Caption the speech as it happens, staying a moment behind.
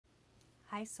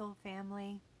Hi, Soul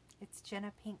Family. It's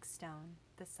Jenna Pinkstone,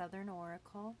 the Southern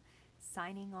Oracle,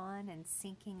 signing on and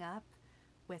syncing up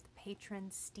with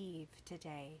patron Steve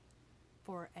today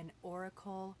for an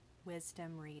Oracle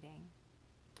Wisdom reading.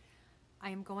 I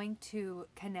am going to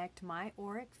connect my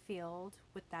auric field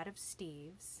with that of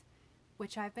Steve's,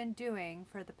 which I've been doing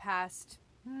for the past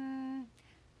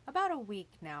about a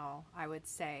week now, I would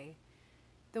say.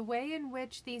 The way in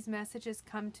which these messages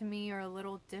come to me are a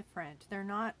little different. They're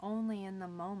not only in the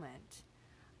moment.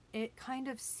 It kind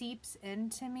of seeps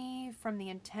into me from the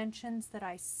intentions that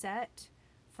I set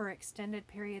for extended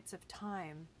periods of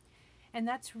time. And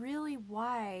that's really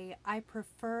why I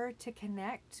prefer to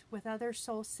connect with other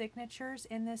soul signatures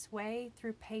in this way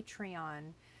through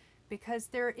Patreon. Because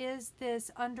there is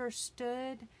this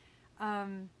understood,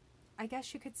 I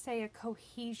guess you could say, a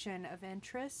cohesion of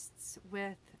interests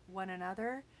with one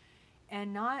another,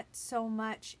 and not so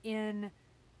much in,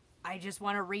 I just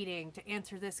want a reading to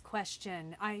answer this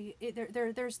question.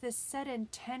 There's this set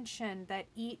intention that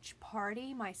each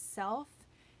party, myself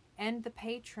and the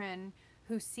patron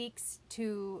who seeks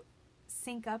to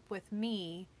sync up with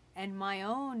me and my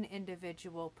own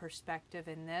individual perspective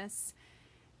in this,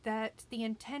 that the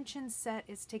intention set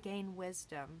is to gain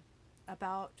wisdom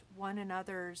about one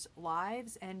another's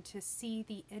lives and to see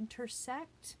the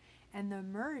intersect and the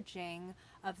merging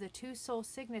of the two soul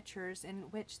signatures in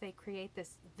which they create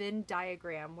this Venn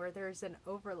diagram where there's an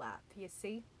overlap, you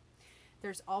see?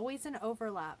 There's always an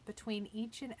overlap between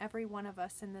each and every one of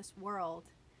us in this world.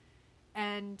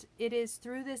 And it is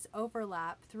through this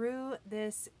overlap, through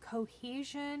this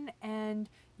cohesion and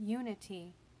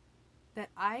unity, that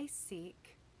I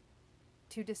seek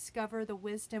to discover the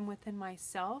wisdom within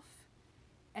myself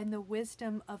and the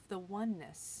wisdom of the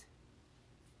oneness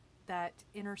that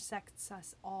intersects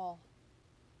us all.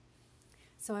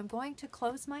 So I'm going to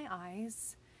close my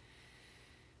eyes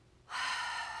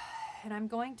and I'm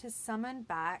going to summon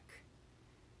back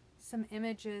some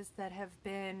images that have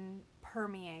been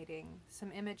permeating,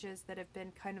 some images that have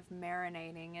been kind of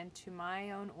marinating into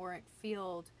my own auric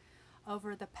field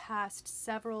over the past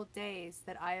several days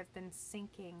that I have been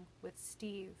syncing with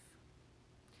Steve.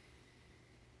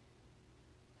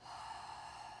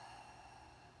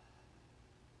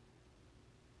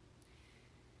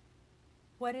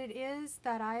 What it is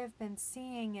that I have been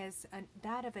seeing is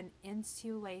that of an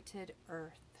insulated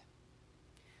earth.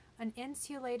 An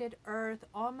insulated earth,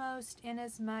 almost in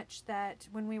as much that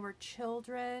when we were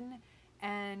children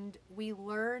and we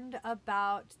learned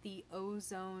about the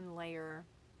ozone layer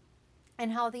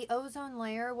and how the ozone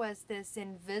layer was this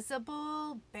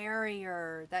invisible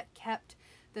barrier that kept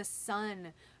the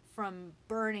sun from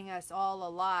burning us all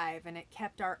alive, and it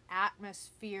kept our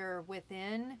atmosphere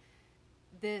within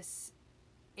this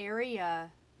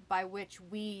area by which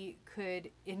we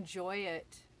could enjoy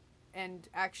it and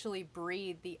actually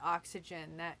breathe the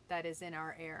oxygen that is in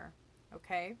our air,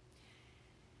 okay?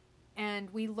 And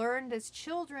we learned as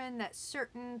children that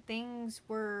certain things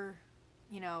were,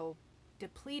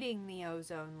 depleting the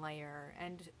ozone layer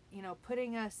and,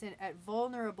 putting us at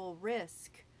vulnerable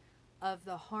risk of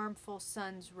the harmful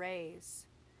sun's rays.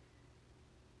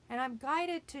 And I'm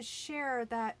guided to share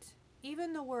that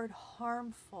even the word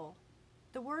harmful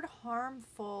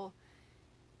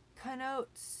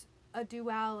connotes a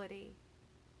duality,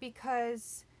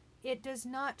 because it does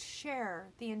not share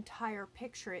the entire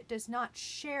picture. It does not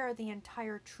share the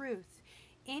entire truth.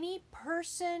 Any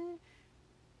person,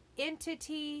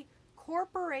 entity,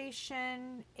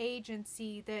 corporation,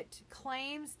 agency that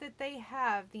claims that they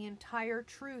have the entire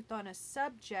truth on a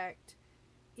subject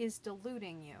is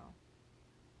deluding you.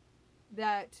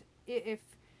 That if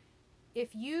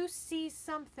you see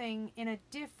something in a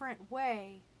different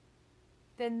way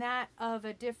than that of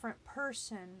a different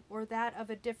person, or that of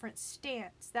a different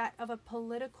stance, that of a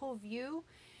political view,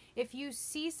 if you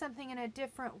see something in a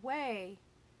different way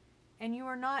and you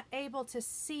are not able to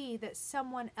see that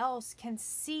someone else can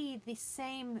see the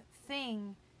same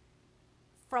thing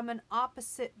from an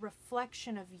opposite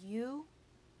reflection of you,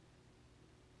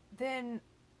 then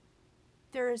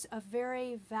there is a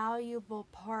very valuable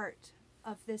part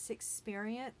of this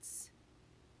experience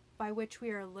by which we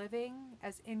are living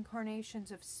as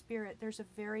incarnations of spirit. There's a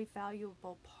very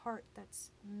valuable part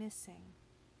that's missing.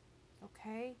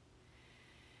 Okay?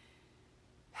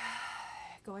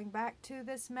 Going back to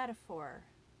this metaphor,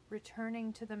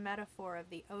 returning to the metaphor of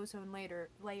the ozone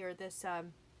layer, this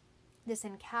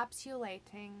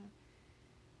encapsulating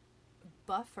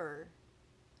buffer.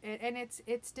 And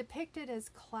it's depicted as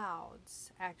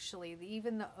clouds, actually.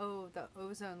 Even the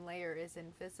ozone layer is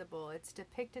invisible. It's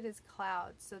depicted as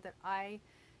clouds so that I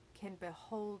can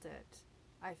behold it,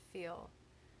 I feel.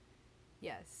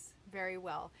 Yes, very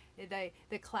well.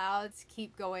 The clouds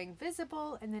keep going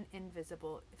visible and then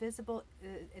invisible, visible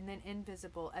and then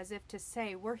invisible, as if to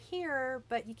say, we're here,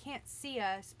 but you can't see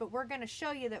us, but we're going to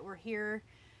show you that we're here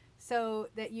so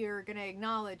that you're going to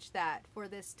acknowledge that for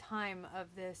this time of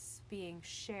this being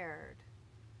shared.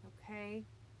 Okay?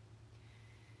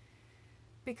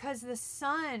 Because the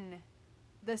sun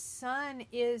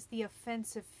is the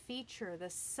offensive feature. The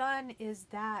sun is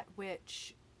that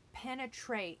which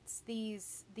penetrates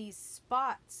these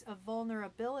spots of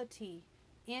vulnerability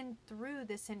in through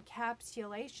this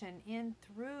encapsulation, in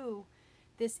through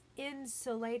this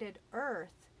insulated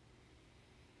earth.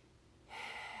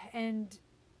 And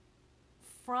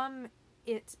from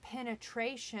its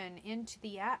penetration into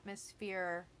the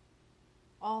atmosphere,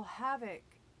 all havoc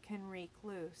can wreak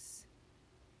loose.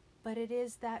 But it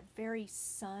is that very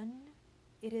sun,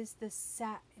 it is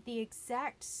the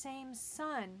exact same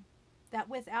sun that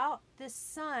without this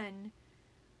sun,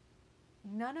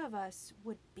 none of us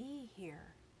would be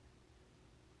here.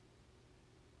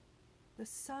 The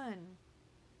sun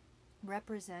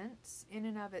represents, in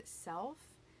and of itself,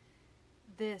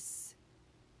 this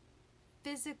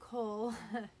physical,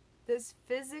 this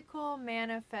physical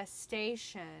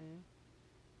manifestation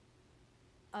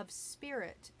of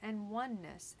spirit and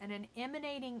oneness, and an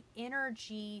emanating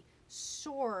energy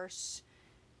source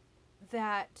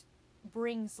that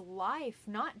brings life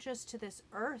not just to this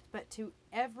earth, but to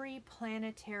every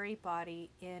planetary body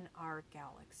in our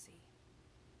galaxy.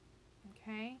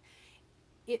 Okay?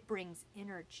 It brings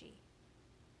energy.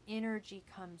 Energy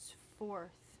comes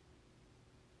forth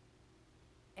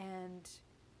and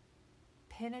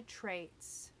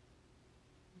penetrates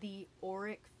the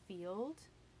auric field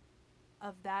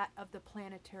of the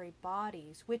planetary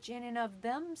bodies, which in and of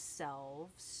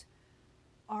themselves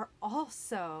are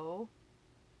also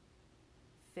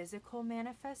physical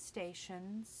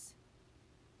manifestations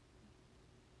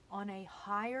on a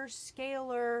higher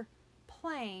scalar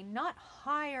plane, not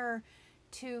higher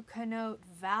to connote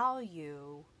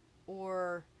value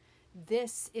or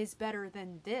this is better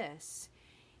than this.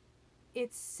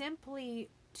 It's simply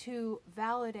to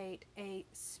validate a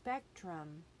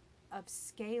spectrum of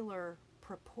scalar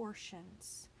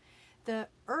proportions. The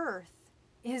Earth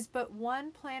is but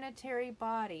one planetary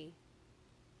body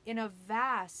in a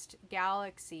vast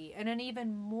galaxy, in an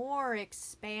even more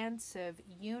expansive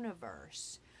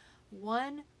universe.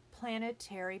 One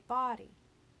planetary body.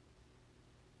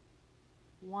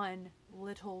 One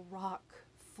little rock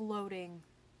floating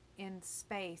in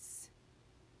space.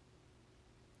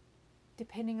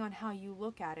 Depending on how you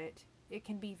look at it, it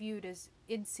can be viewed as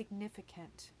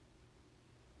insignificant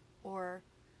or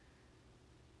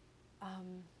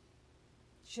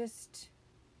just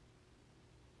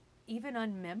even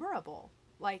unmemorable.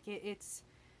 Like it's,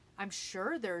 I'm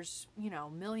sure there's,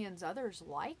 millions others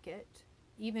like it,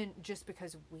 even just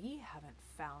because we haven't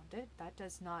found it. That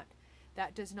does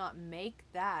not make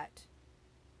that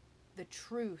the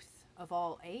truth of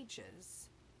all ages.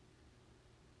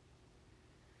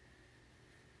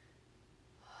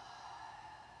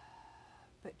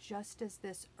 But just as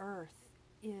this earth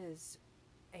is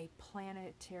a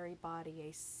planetary body,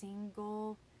 a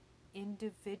single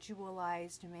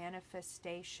individualized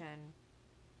manifestation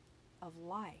of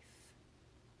life,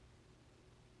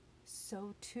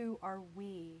 so too are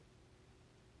we,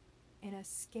 in a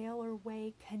scalar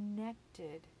way,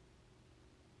 connected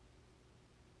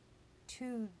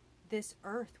to this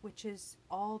earth, which is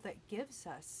all that gives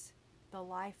us the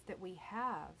life that we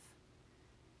have,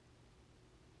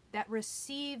 that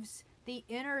receives the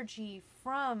energy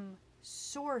from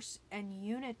source and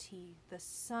unity, the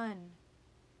sun.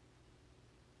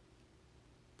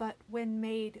 But when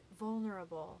made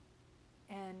vulnerable,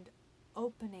 and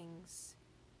openings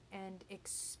and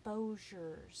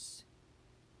exposures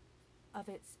of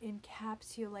its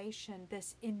encapsulation,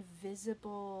 this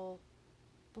invisible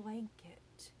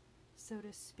blanket, so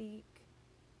to speak,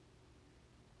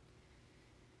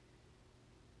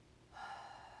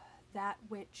 that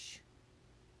which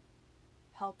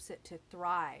helps it to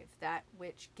thrive, that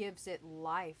which gives it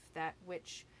life, that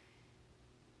which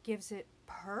gives it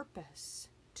purpose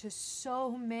to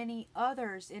so many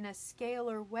others in a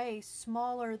scalar way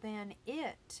smaller than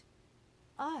it,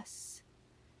 us.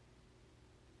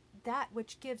 That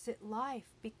which gives it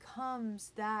life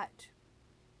becomes that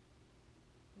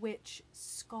which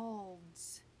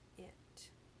scalds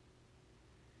it.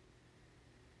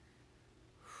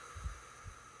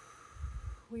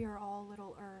 We are all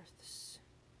little earths.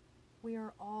 We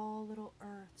are all little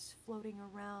earths floating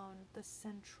around the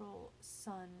central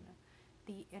sun,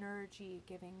 the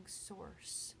energy-giving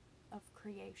source of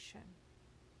creation.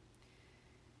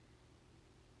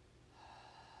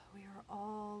 are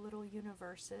all little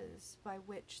universes by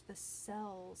which the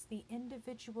cells, the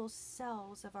individual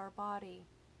cells of our body,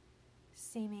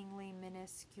 seemingly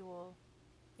minuscule,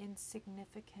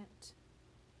 insignificant,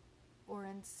 or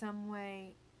in some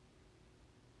way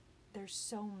there's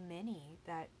so many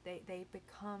that they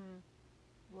become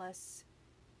less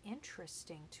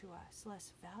interesting to us,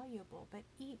 less valuable. But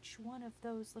each one of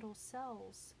those little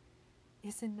cells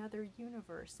is another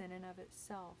universe in and of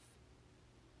itself,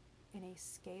 in a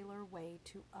scalar way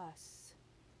to us,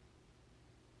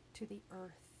 to the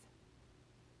earth,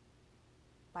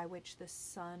 by which the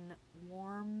sun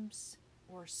warms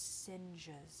or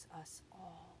singes us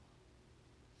all.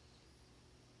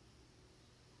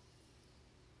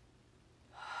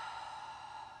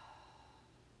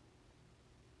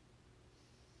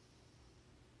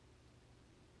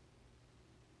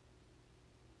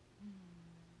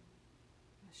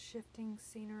 A shifting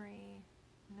scenery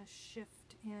and a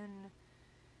shift in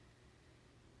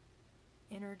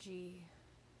energy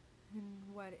and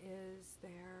what is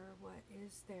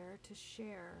there to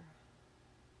share.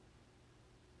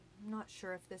 I'm not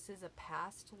sure if this is a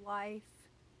past life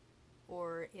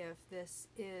or if this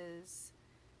is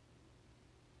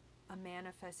a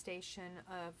manifestation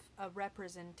of a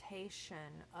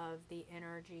representation of the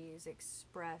energies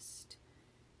expressed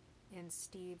in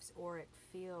Steve's auric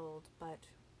field, but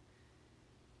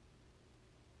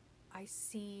I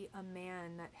see a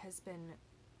man that has been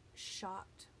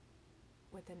shot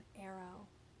with an arrow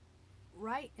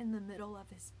right in the middle of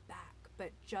his back,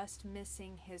 but just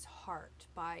missing his heart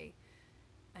by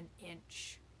an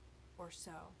inch or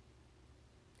so.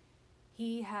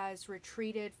 He has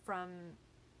retreated from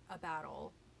a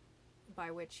battle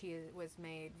by which he was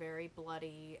made very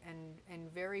bloody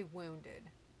and very wounded.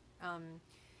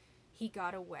 He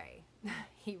got away.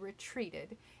 He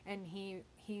retreated, and he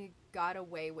got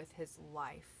away with his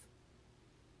life.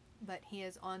 But he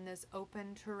is on this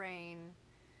open terrain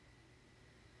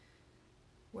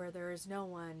where there is no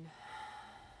one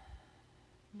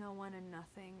and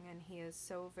nothing, and he is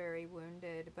so very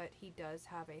wounded, but he does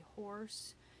have a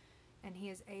horse, and he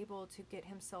is able to get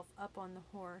himself up on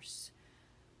the horse,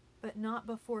 but not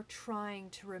before trying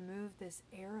to remove this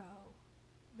arrow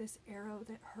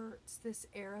that hurts, this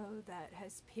arrow that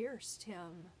has pierced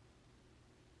him.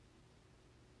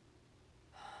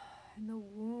 And the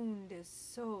wound is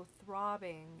so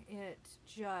throbbing, it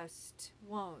just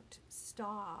won't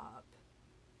stop.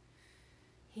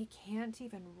 He can't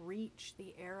even reach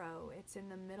the arrow. It's in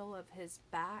the middle of his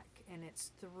back, and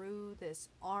it's through this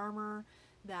armor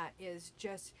that is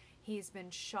just, he's been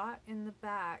shot in the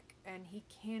back, and he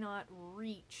cannot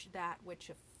reach that which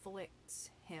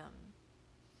afflicts him.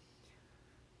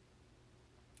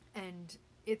 And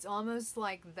it's almost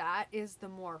like that is the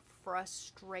more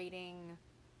frustrating,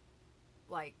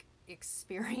 like,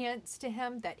 experience to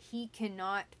him, that he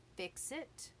cannot fix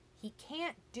it. He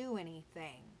can't do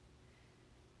anything.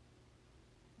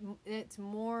 It's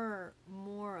more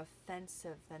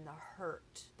offensive than the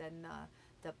hurt, than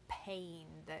the pain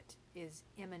that is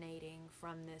emanating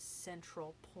from this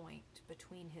central point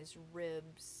between his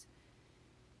ribs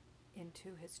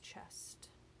into his chest.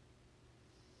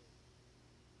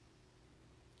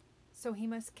 So he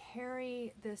must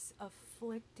carry this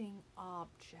afflicting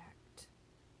object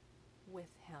with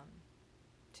him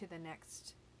to the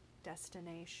next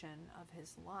destination of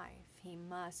his life. He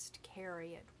must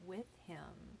carry it with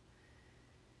him.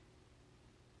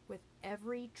 With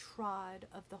every trod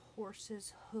of the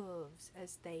horse's hooves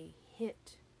as they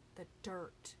hit the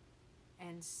dirt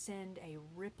and send a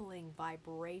rippling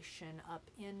vibration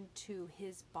up into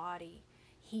his body,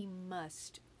 he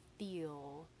must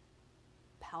feel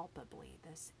palpably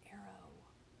this arrow.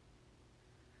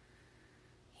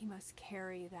 He must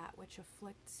carry that which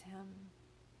afflicts him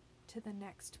to the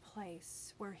next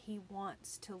place where he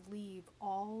wants to leave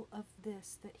all of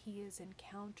this that he has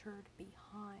encountered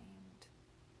behind.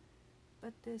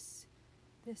 But this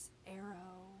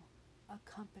arrow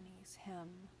accompanies him.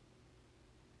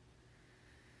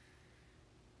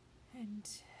 And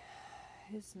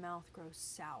his mouth grows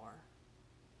sour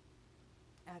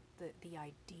at the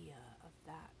idea of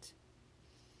that.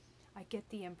 I get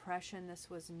the impression this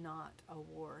was not a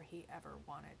war he ever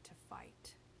wanted to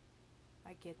fight.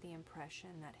 I get the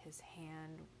impression that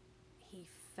he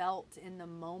felt in the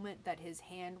moment that his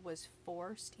hand was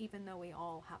forced, even though we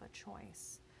all have a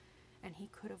choice. And he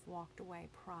could have walked away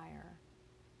prior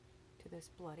to this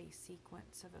bloody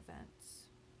sequence of events.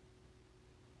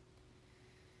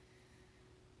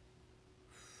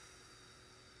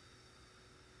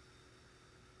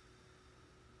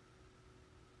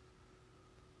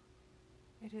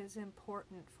 It is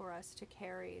important for us to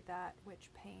carry that which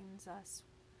pains us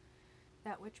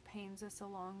that which pains us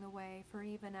along the way, for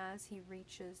even as he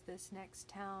reaches this next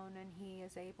town and he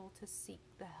is able to seek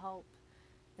the help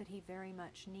that he very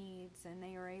much needs, and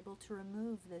they are able to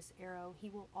remove this arrow, he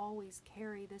will always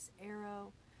carry this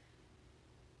arrow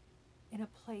in a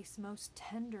place most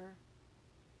tender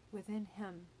within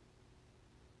him.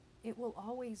 It will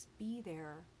always be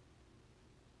there,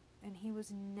 and he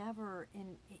was never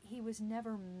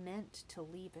meant to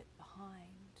leave it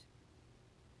behind.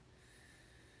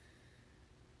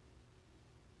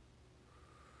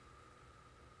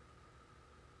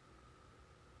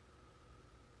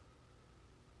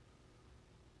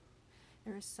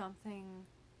 There is something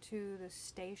to the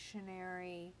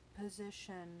stationary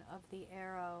position of the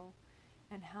arrow,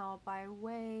 and how by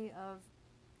way of,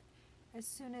 as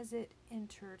soon as it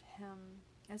entered him,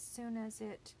 as soon as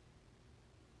it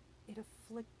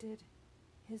afflicted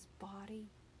his body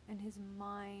and his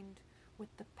mind with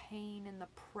the pain and the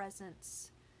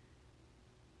presence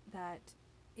that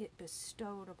it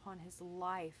bestowed upon his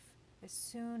life, as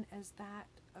soon as that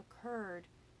occurred,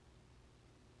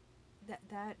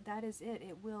 that is it.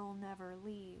 It will never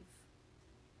leave.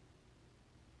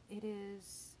 It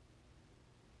is,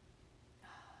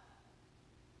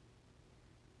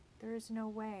 there is no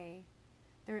way.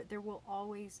 There will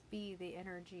always be the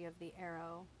energy of the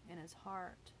arrow in his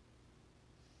heart.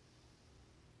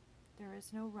 There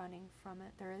is no running from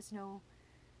it. There is no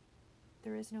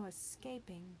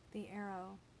escaping the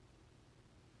arrow.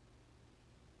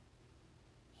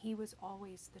 He was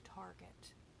always the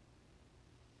target.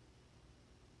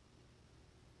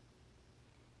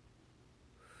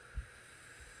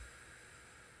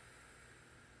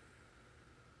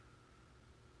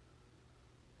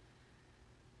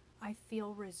 I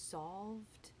feel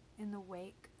resolved in the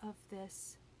wake of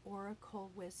this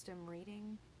oracle wisdom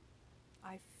reading.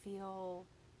 I feel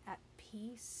at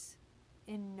peace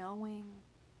in knowing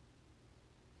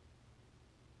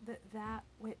that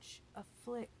which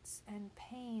afflicts and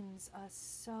pains us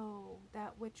so,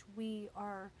 that which we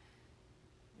are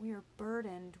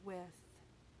burdened with,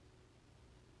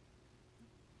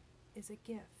 is a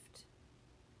gift.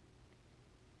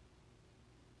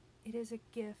 It is a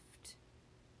gift.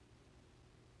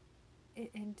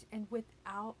 And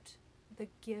without the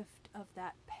gift of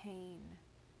that pain,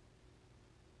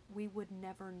 we would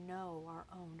never know our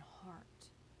own heart.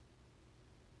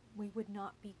 We would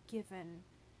not be given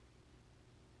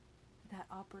that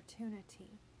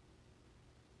opportunity.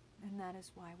 And that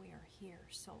is why we are here,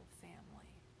 soul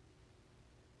family,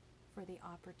 for the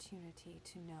opportunity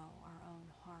to know our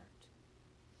own heart.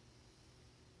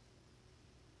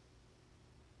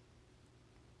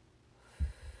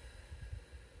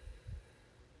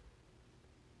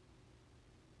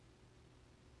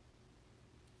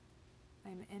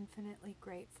 I'm infinitely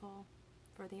grateful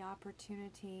for the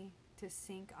opportunity to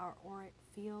sync our auric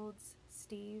fields,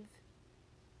 Steve.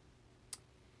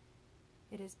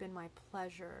 It has been my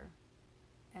pleasure,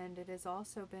 and it has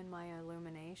also been my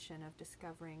illumination of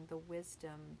discovering the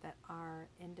wisdom that our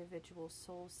individual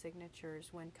soul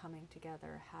signatures, when coming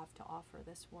together, have to offer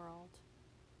this world.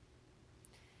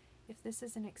 If this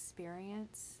is an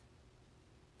experience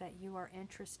that you are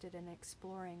interested in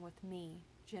exploring with me,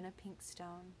 Jenna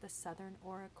Pinkstone, the Southern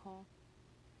Oracle,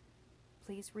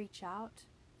 please reach out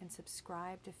and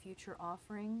subscribe to future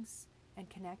offerings and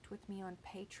connect with me on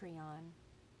Patreon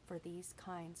for these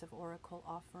kinds of oracle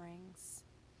offerings.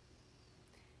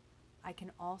 I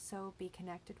can also be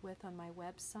connected with on my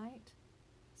website,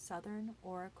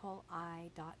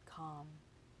 southernOracleEye.com.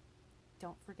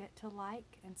 Don't forget to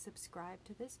like and subscribe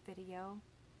to this video,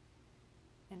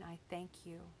 and I thank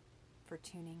you for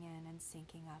tuning in and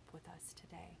syncing up with us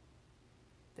today.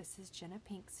 This is Jenna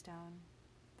Pinkstone,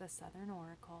 the Southern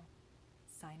Oracle,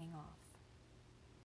 signing off.